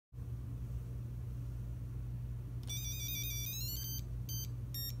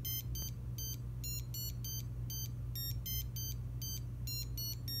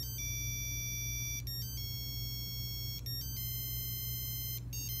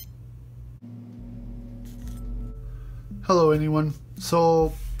Hello anyone.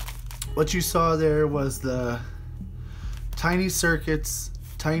 So what you saw there was the Tiny Circuits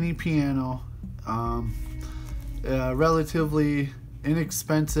Tiny Piano, a relatively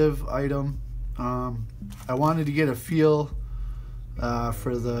inexpensive item. I wanted to get a feel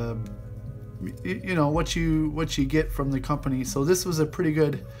for the what you get from the company. So this was a pretty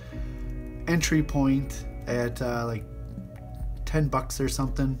good entry point at like $10 or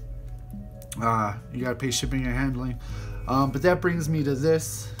something. You gotta pay shipping and handling. But that brings me to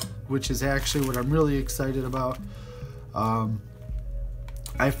this, which is actually what I'm really excited about.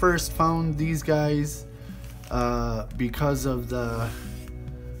 I first found these guys because of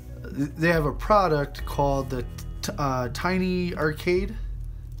they have a product called the Tiny Arcade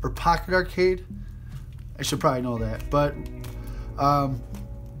or Pocket Arcade. I should probably know that, but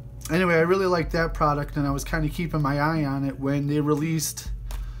anyway, I really like that product, and I was kind of keeping my eye on it when they released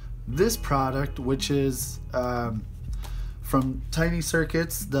this product, which is from Tiny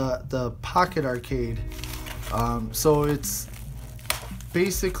Circuits, the Pocket Arcade. So it's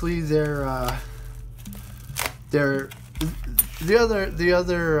basically the other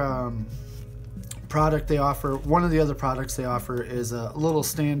product they offer. One of the other products they offer is a little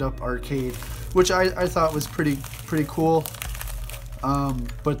stand-up arcade, which I thought was pretty cool.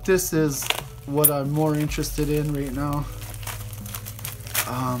 But this is what I'm more interested in right now.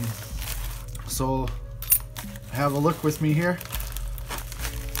 So have a look with me here.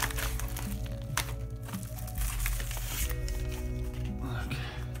 Okay.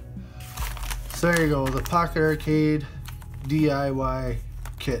 So there you go, the Pocket Arcade DIY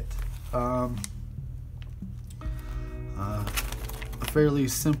kit. A fairly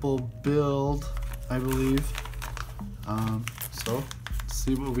simple build, I believe. So let's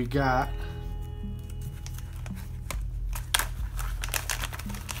see what we got.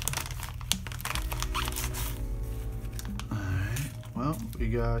 Well, we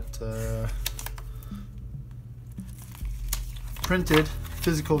got printed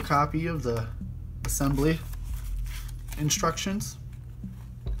physical copy of the assembly instructions.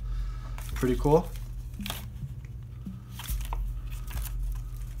 Pretty cool.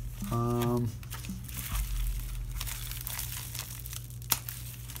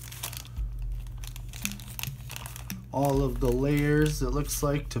 All of the layers, it looks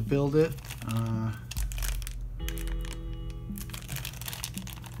like, to build it.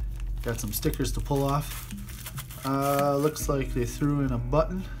 Got some stickers to pull off. Looks like they threw in a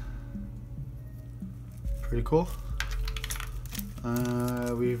button. Pretty cool.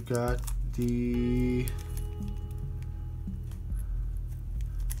 We've got the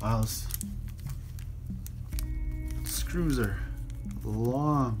screws are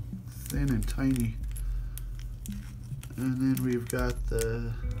long, thin, and tiny. And then we've got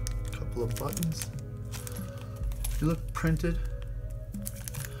the couple of buttons. They look printed.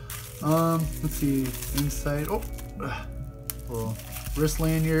 Let's see, inside, little wrist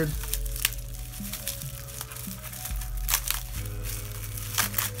lanyard.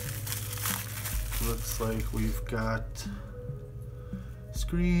 Looks like we've got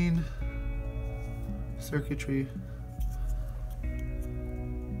screen, circuitry.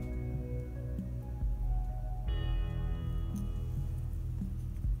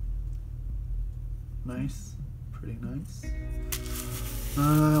 Nice, pretty nice.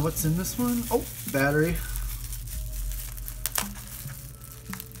 What's in this one? Oh, battery.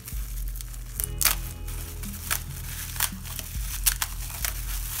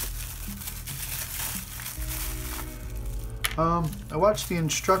 I watched the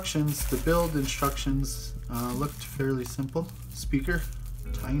instructions, the build instructions, looked fairly simple. Speaker,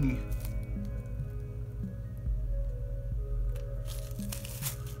 tiny.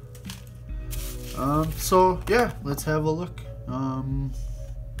 So yeah, let's have a look.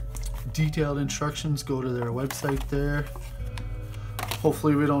 Detailed instructions, go to their website there.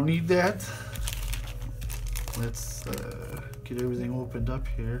 Hopefully we don't need that. Let's get everything opened up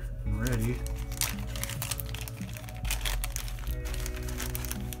here and ready.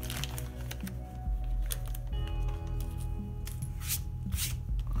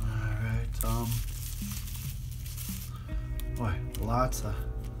 Boy, lots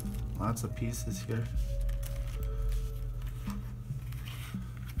of pieces here.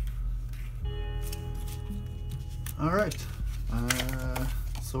 All right,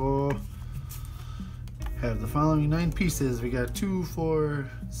 so have the following 9 pieces. We got 2, 4,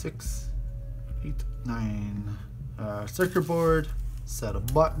 6, 8, 9. Circuit board, set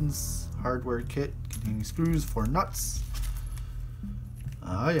of buttons, hardware kit containing screws, 4 nuts.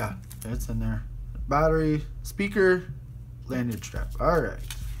 Oh yeah, it's in there. Battery, speaker, lanyard strap. All right.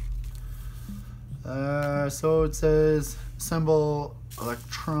 So it says assemble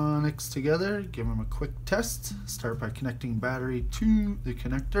electronics together, give them a quick test. Start by connecting battery to the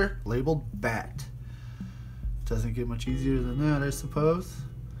connector labeled BAT. Doesn't get much easier than that, I suppose.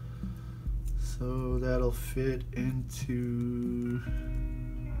 So that'll fit into,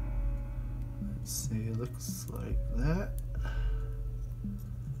 let's see, it looks like that.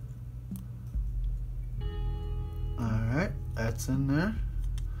 Alright, that's in there.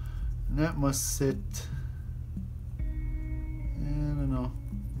 And that must sit, I don't know,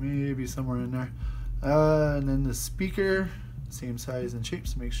 maybe somewhere in there. And then the speaker, same size and shape,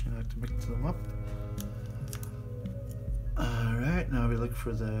 so make sure not to mix them up. Alright, now we look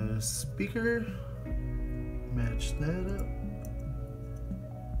for the speaker. Match that up.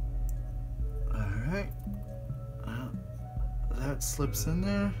 Alright. That slips in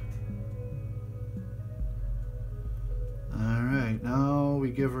there. Alright, now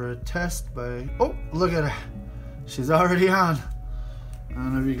we give her a test by... Oh, look at her. She's already on. I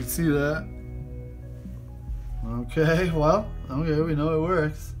don't know if you can see that. Okay, well, okay, we know it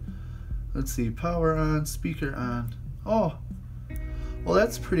works. Let's see, power on, speaker on. Oh, well,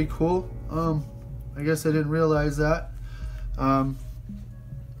 that's pretty cool. I guess I didn't realize that.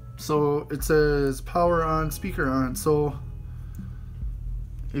 So it says power on, speaker on. So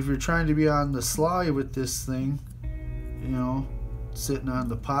if you're trying to be on the sly with this thing, you know, sitting on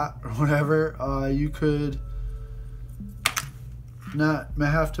the pot or whatever, you could not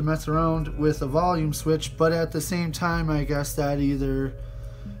have to mess around with a volume switch, but at the same time, I guess that either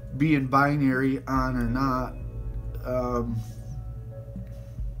be in binary on or not.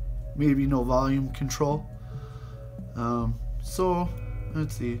 Maybe no volume control. So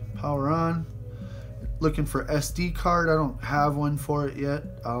let's see, power on. Looking for SD card. I don't have one for it yet.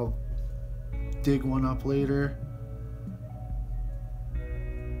 I'll dig one up later.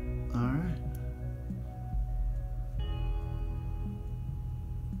 Alright.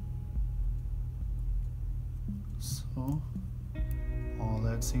 So all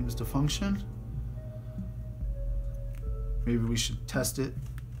that seems to function. Maybe we should test it.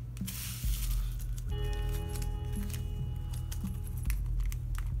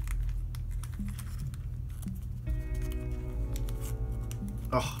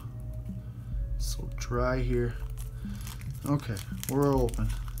 Oh, so dry here. Okay, we're open.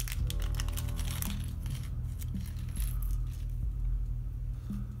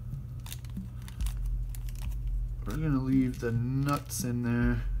 We're gonna leave the nuts in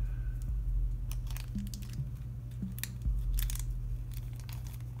there.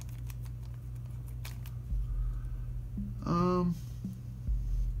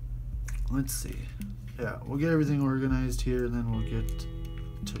 Let's see. Yeah, we'll get everything organized here and then we'll get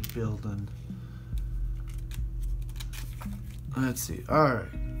to building. Let's see. Alright,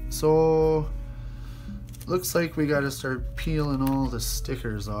 so looks like we gotta start peeling all the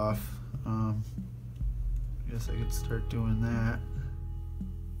stickers off. I guess I could start doing that.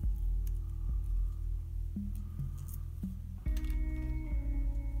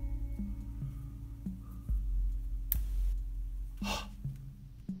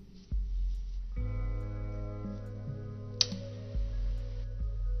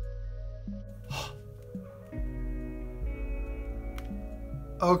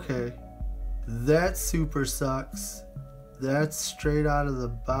 Okay, that super sucks. That's straight out of the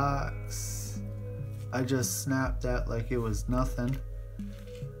box. I just snapped that like it was nothing.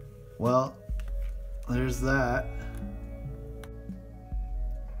 Well, there's that.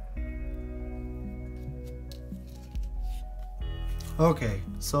 Okay,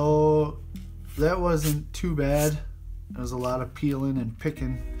 so that wasn't too bad. There was a lot of peeling and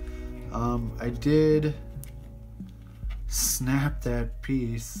picking. I did snap that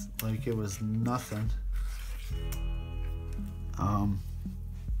piece like it was nothing. I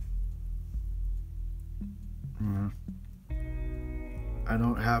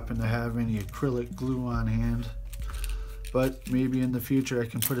don't happen to have any acrylic glue on hand, but maybe in the future I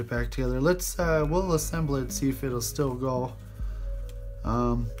can put it back together. Let's we'll assemble it, see if it'll still go.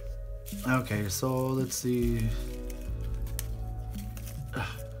 Okay, so let's see. It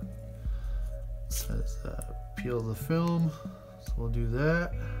says peel the film, so we'll do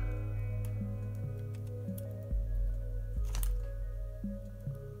that.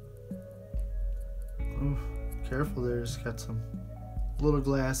 Ooh, careful there, it's got some little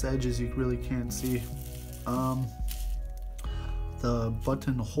glass edges you really can't see. The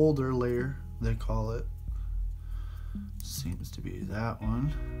button holder layer, they call it, seems to be that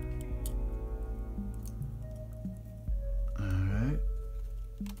one. Alright.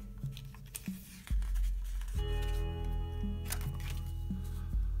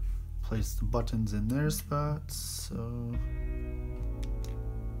 place the buttons in their spots, so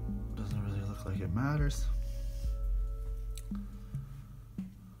doesn't really look like it matters.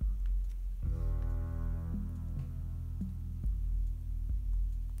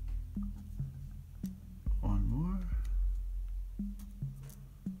 One more.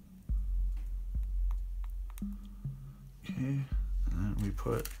 Okay, and then we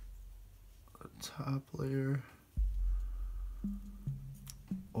put the top layer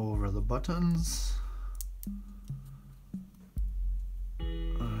over the buttons.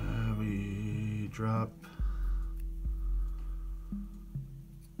 We drop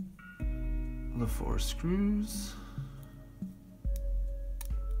the 4 screws.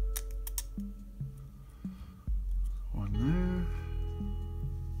 One there.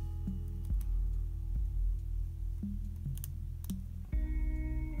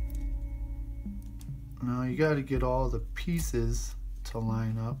 Now you got to get all the pieces to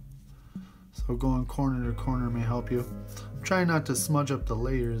line up, so going corner to corner may help you. Try not to smudge up the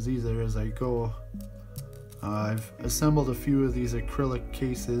layers either as I go. I've assembled a few of these acrylic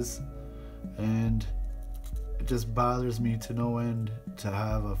cases, and it just bothers me to no end to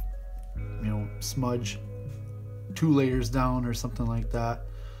have a, you know, smudge 2 layers down or something like that.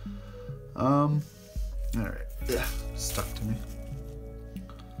 All right, yeah, stuck to me.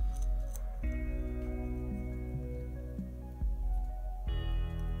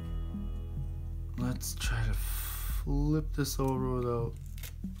 Let's try to flip this over without.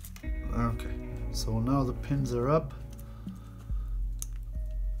 Okay, so now the pins are up.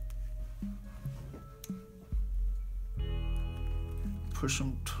 Push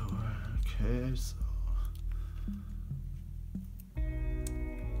them toward. Okay, so.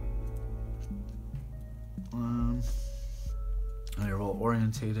 I will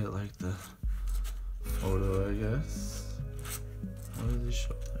orientate it like the photo, I guess. What did they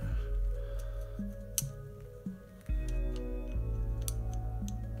show there?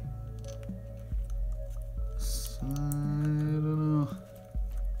 I don't know.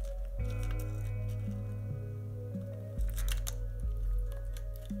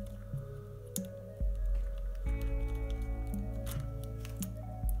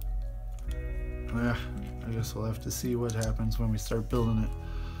 Yeah, I guess we'll have to see what happens when we start building it.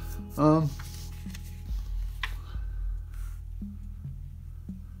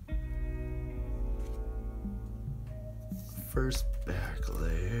 First back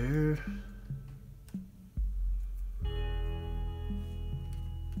layer.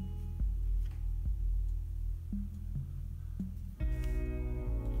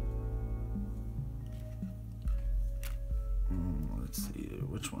 Let's see,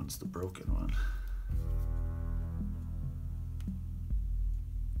 which one's the broken one?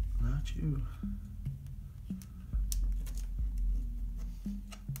 Not you.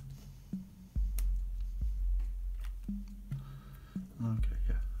 Okay,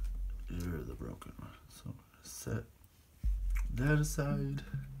 yeah, you're the broken one. So I'm gonna set that aside.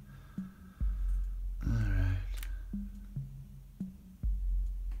 All right.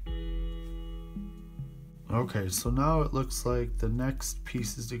 Okay, so now it looks like the next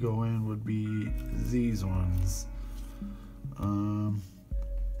pieces to go in would be these ones.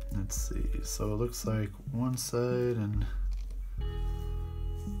 Let's see, so it looks like one side and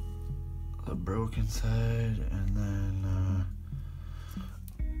the broken side, and then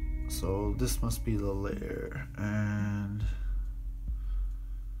so this must be the layer, and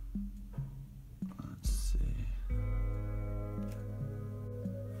let's see.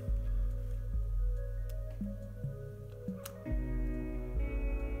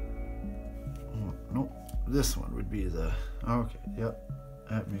 Oh, nope, this one would be the, okay, yep.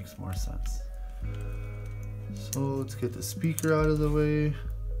 That makes more sense. So let's get the speaker out of the way.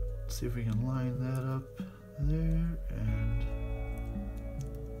 See if we can line that up there and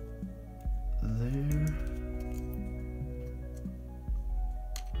there.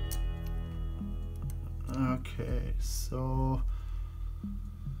 Okay, so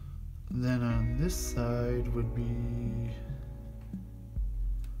then on this side would be,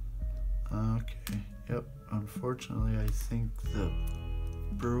 okay, yep, unfortunately I think the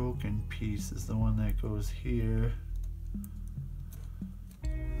broken piece is the one that goes here,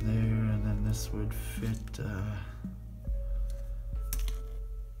 there, and then this would fit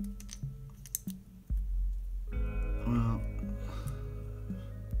well,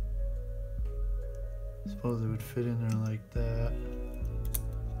 I suppose it would fit in there like that.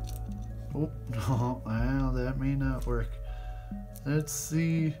 Oh no, well, that may not work. Let's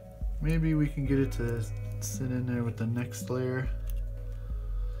see, maybe we can get it to sit in there with the next layer.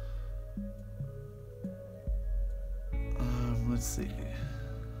 Let's see.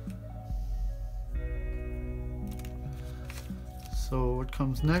 So what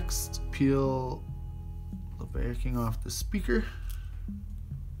comes next? Peel the backing off the speaker.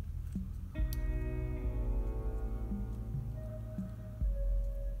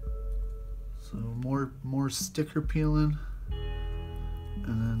 So more sticker peeling.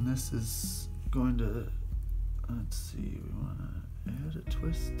 And then this is going to, let's see, we want to add a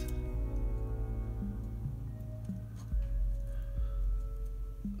twist.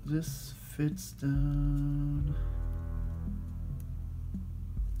 This fits down.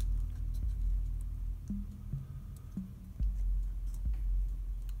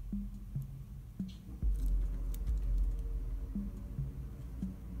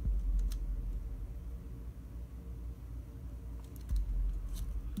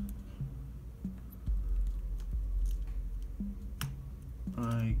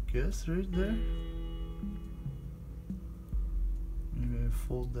 I guess right there. Maybe I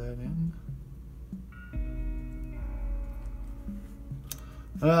fold that in.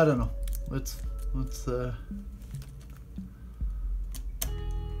 I don't know. Let's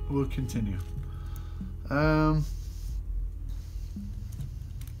we'll continue.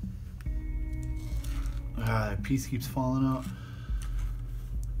 That piece keeps falling out.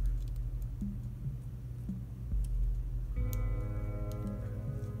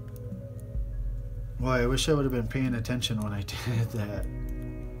 Boy, I wish I would have been paying attention when I did that.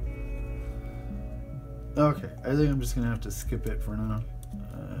 Okay, I think I'm just gonna have to skip it for now.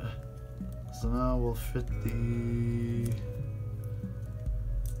 So now we'll fit the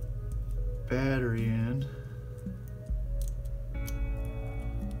battery in.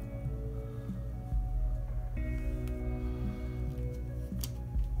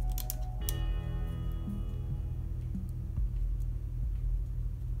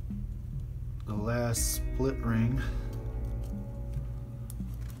 The last split ring.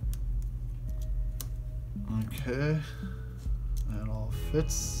 Okay, that all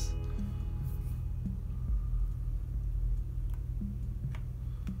fits.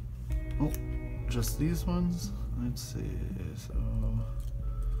 Oh, just these ones. Let's see. So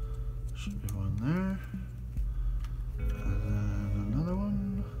should be one there, and then another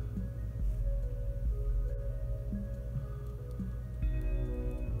one.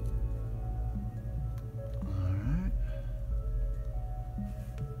 All right.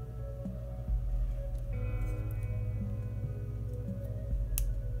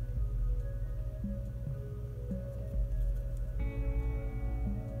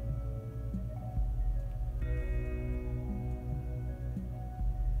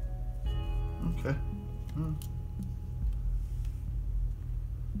 Okay.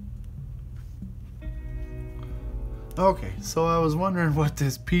 Okay, so I was wondering what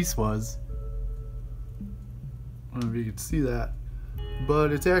this piece was. I don't know if you can see that,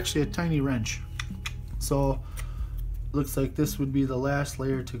 but it's actually a tiny wrench. So looks like this would be the last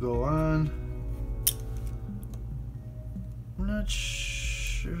layer to go on. I'm not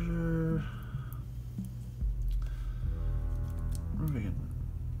sure.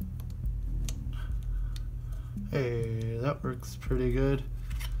 Hey, that works pretty good.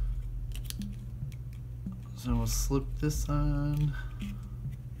 So we'll slip this on.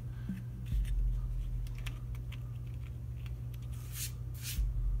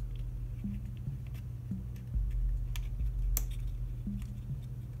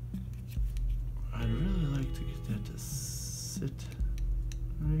 I'd really like to get that to sit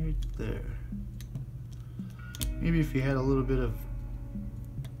right there. Maybe if you had a little bit of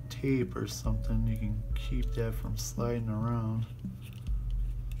tape or something, you can keep that from sliding around.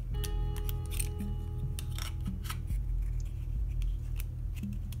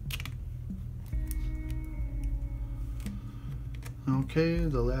 Okay,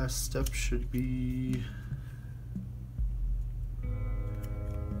 the last step should be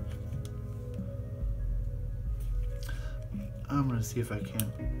I'm gonna see if I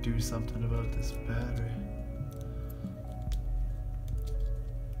can't do something about this battery.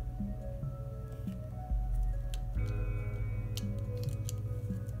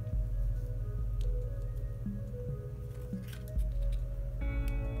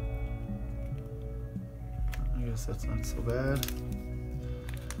 I guess that's not so bad.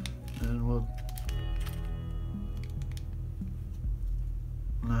 And we'll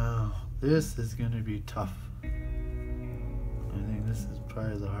now this is gonna be tough. I think this is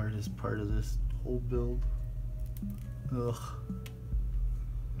probably the hardest part of this whole build. Ugh.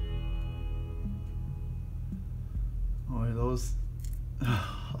 Boy, those.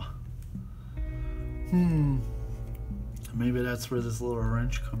 Maybe that's where this little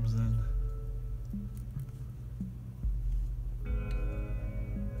wrench comes in.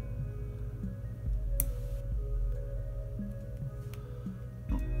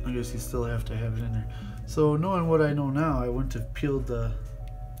 I guess you still have to have it in there. So knowing what I know now, I went to peel the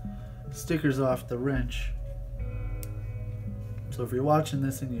stickers off the wrench. So if you're watching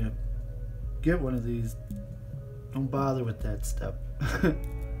this and you get one of these, don't bother with that step.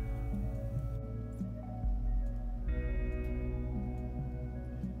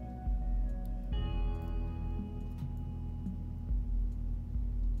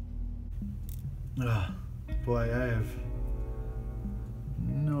 Boy, I have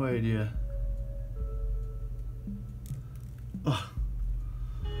no idea.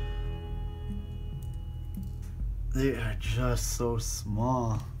 They are just so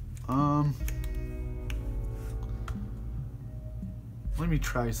small. Let me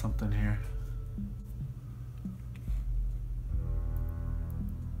try something here.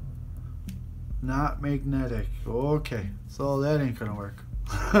 Not magnetic. Okay, so that ain't gonna work.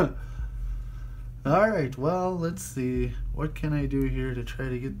 Alright, well, let's see. What can I do here to try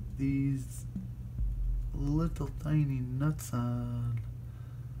to get these little tiny nuts on?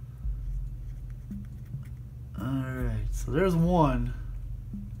 Alright, so there's one.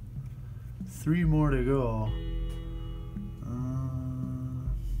 3 more to go.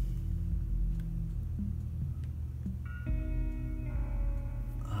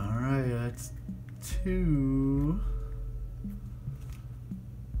 Alright, that's 2.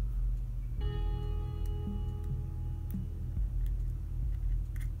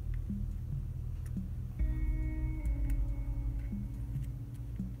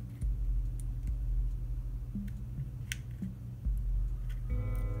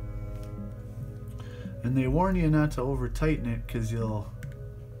 And they warn you not to over tighten it because you'll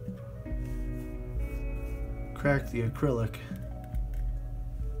crack the acrylic.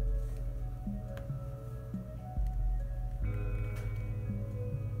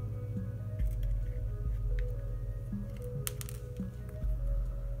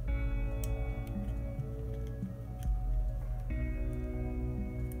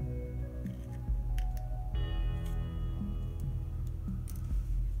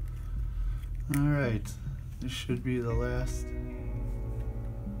 Alright, this should be the last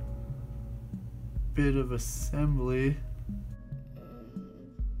bit of assembly.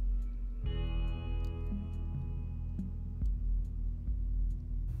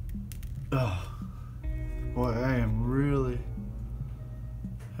 Oh, boy, I am really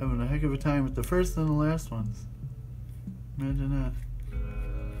having a heck of a time with the first and the last ones. Imagine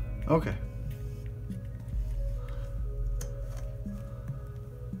that. Okay.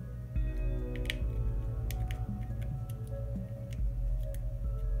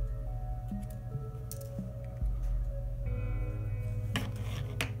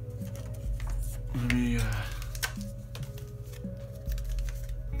 Let me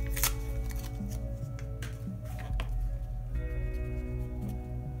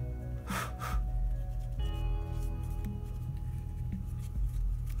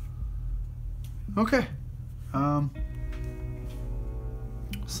okay.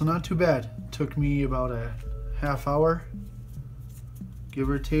 So not too bad. Took me about a half hour, give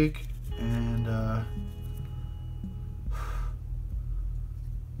or take, and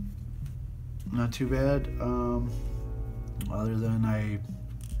not too bad. Other than I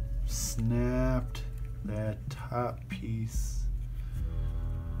snapped that top piece.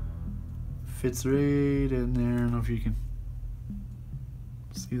 Fits right in there. I don't know if you can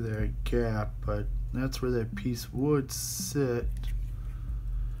see that gap, but that's where that piece would sit.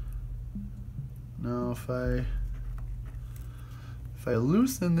 Now if I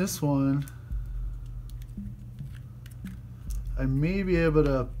loosen this one, I may be able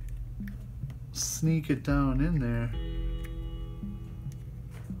to sneak it down in there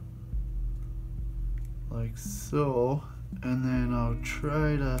like so, and then I'll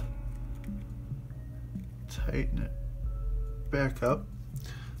try to tighten it back up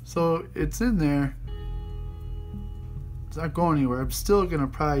so it's in there. It's not going anywhere. I'm still gonna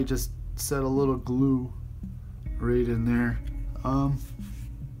probably just set a little glue right in there,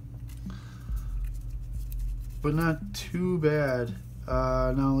 but not too bad.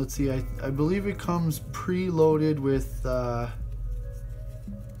 Now let's see, I believe it comes preloaded with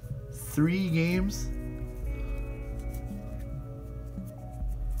 3 games,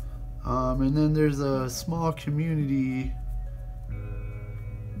 and then there's a small community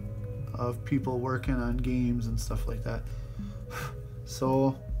of people working on games and stuff like that.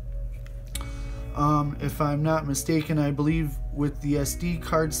 So if I'm not mistaken, I believe with the SD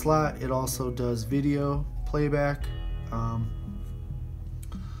card slot it also does video playback.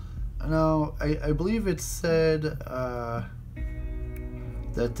 Now I believe it said that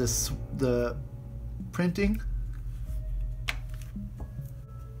the printing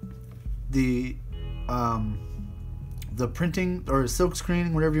the printing or silk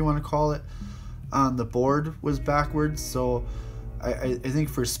screening, whatever you want to call it, on the board was backwards. So I think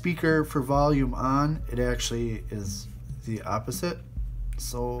for speaker, for volume on, it actually is the opposite.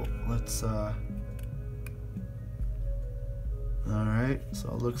 So let's alright, so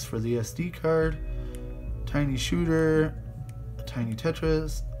it looks for the SD card, Tiny Shooter, Tiny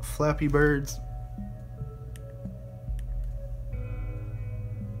Tetris, Flappy Birds.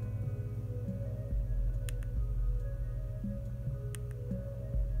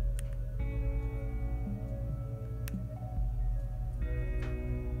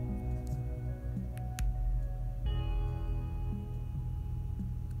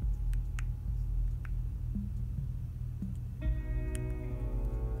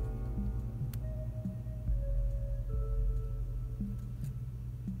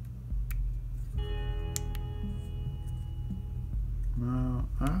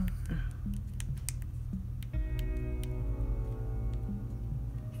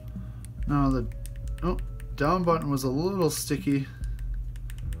 Now the down button was a little sticky.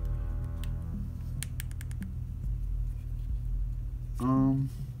 I'm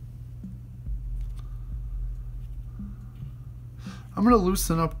gonna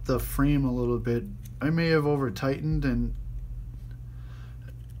loosen up the frame a little bit. I may have over tightened, and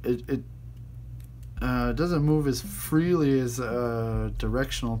it doesn't move as freely as a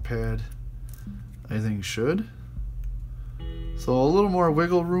directional pad I think should. So a little more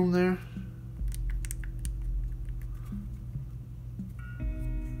wiggle room there.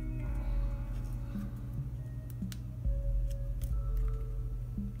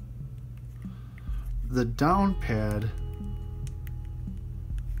 The down pad,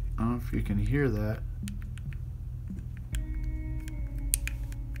 I don't know if you can hear that.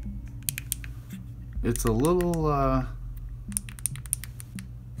 It's a little, I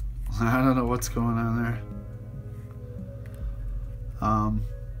don't know what's going on there.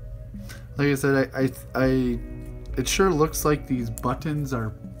 Like I said, it sure looks like these buttons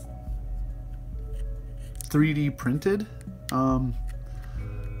are 3D printed.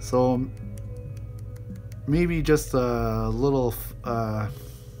 So maybe just a little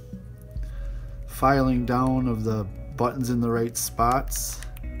filing down of the buttons in the right spots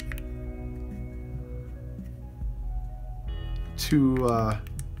to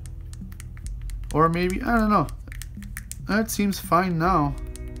or maybe, I don't know, that seems fine now.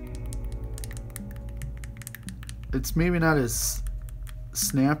 It's maybe not as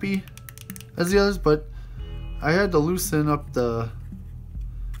snappy as the others, but I had to loosen up the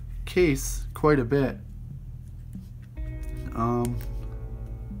case quite a bit.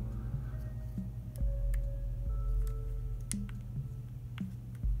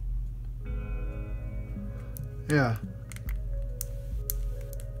 Yeah.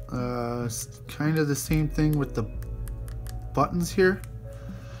 Kind of the same thing with the buttons here.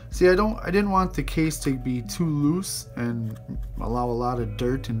 See, I didn't want the case to be too loose and allow a lot of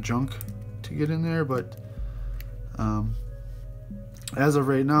dirt and junk to get in there, but as of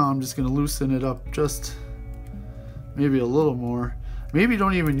right now, I'm just going to loosen it up just maybe a little more. Maybe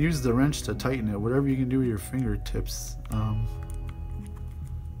don't even use the wrench to tighten it, whatever you can do with your fingertips.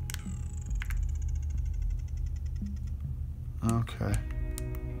 Okay.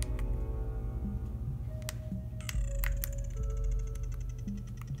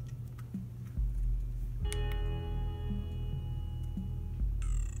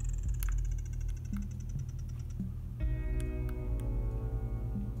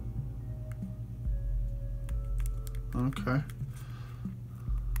 Okay.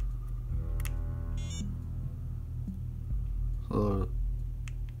 So,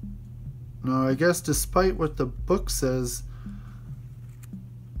 now I guess despite what the book says,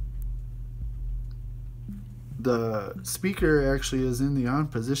 the speaker actually is in the on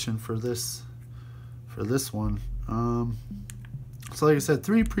position for this one. So like I said,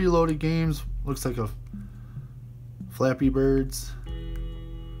 3 preloaded games. Looks like a Flappy Birds.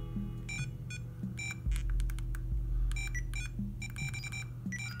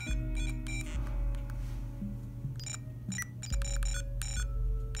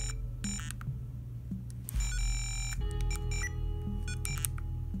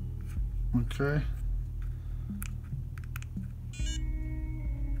 Okay.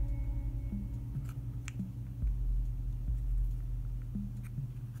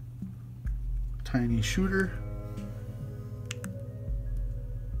 Tiny Shooter.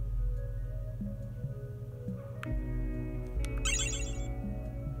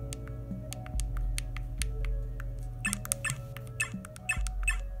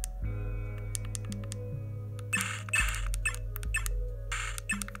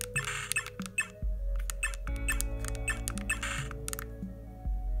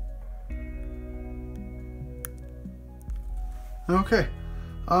 Okay.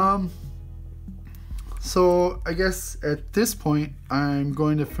 So I guess at this point I'm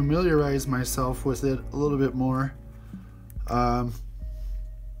going to familiarize myself with it a little bit more. I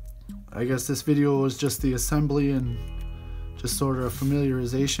guess this video was just the assembly and just sort of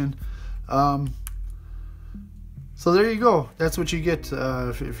familiarization. So there you go. That's what you get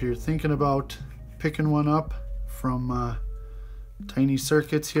if you're thinking about picking one up from Tiny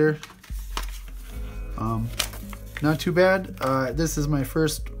Circuits here. Not too bad. This is my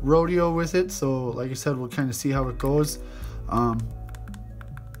first rodeo with it, so like I said, we'll kind of see how it goes. I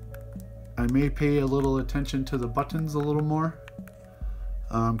may pay a little attention to the buttons a little more,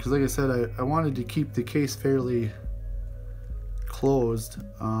 because like I said, I wanted to keep the case fairly closed,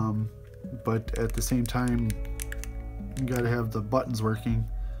 but at the same time you gotta have the buttons working.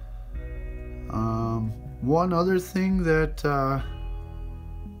 One other thing that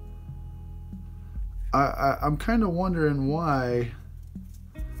I'm kind of wondering why,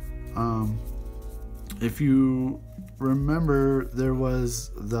 if you remember, there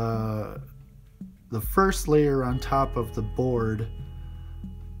was the first layer on top of the board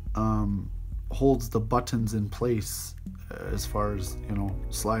holds the buttons in place as far as, you know,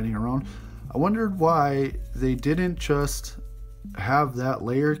 sliding around. I wondered why they didn't just have that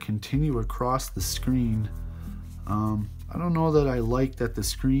layer continue across the screen. I don't know that I like that the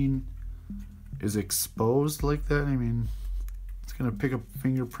screen is exposed like that. I mean, it's gonna pick up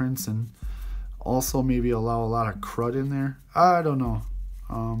fingerprints and also maybe allow a lot of crud in there. I don't know.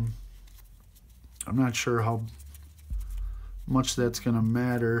 I'm not sure how much that's gonna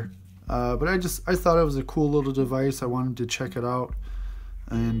matter, but I thought it was a cool little device. I wanted to check it out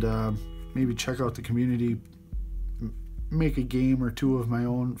and maybe check out the community, make a game or two of my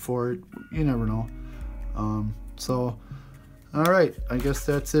own for it. You never know. So alright, I guess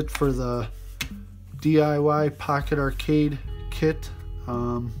that's it for the DIY Pocket Arcade kit.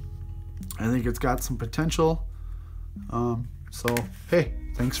 I think it's got some potential. So hey,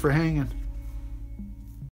 thanks for hanging.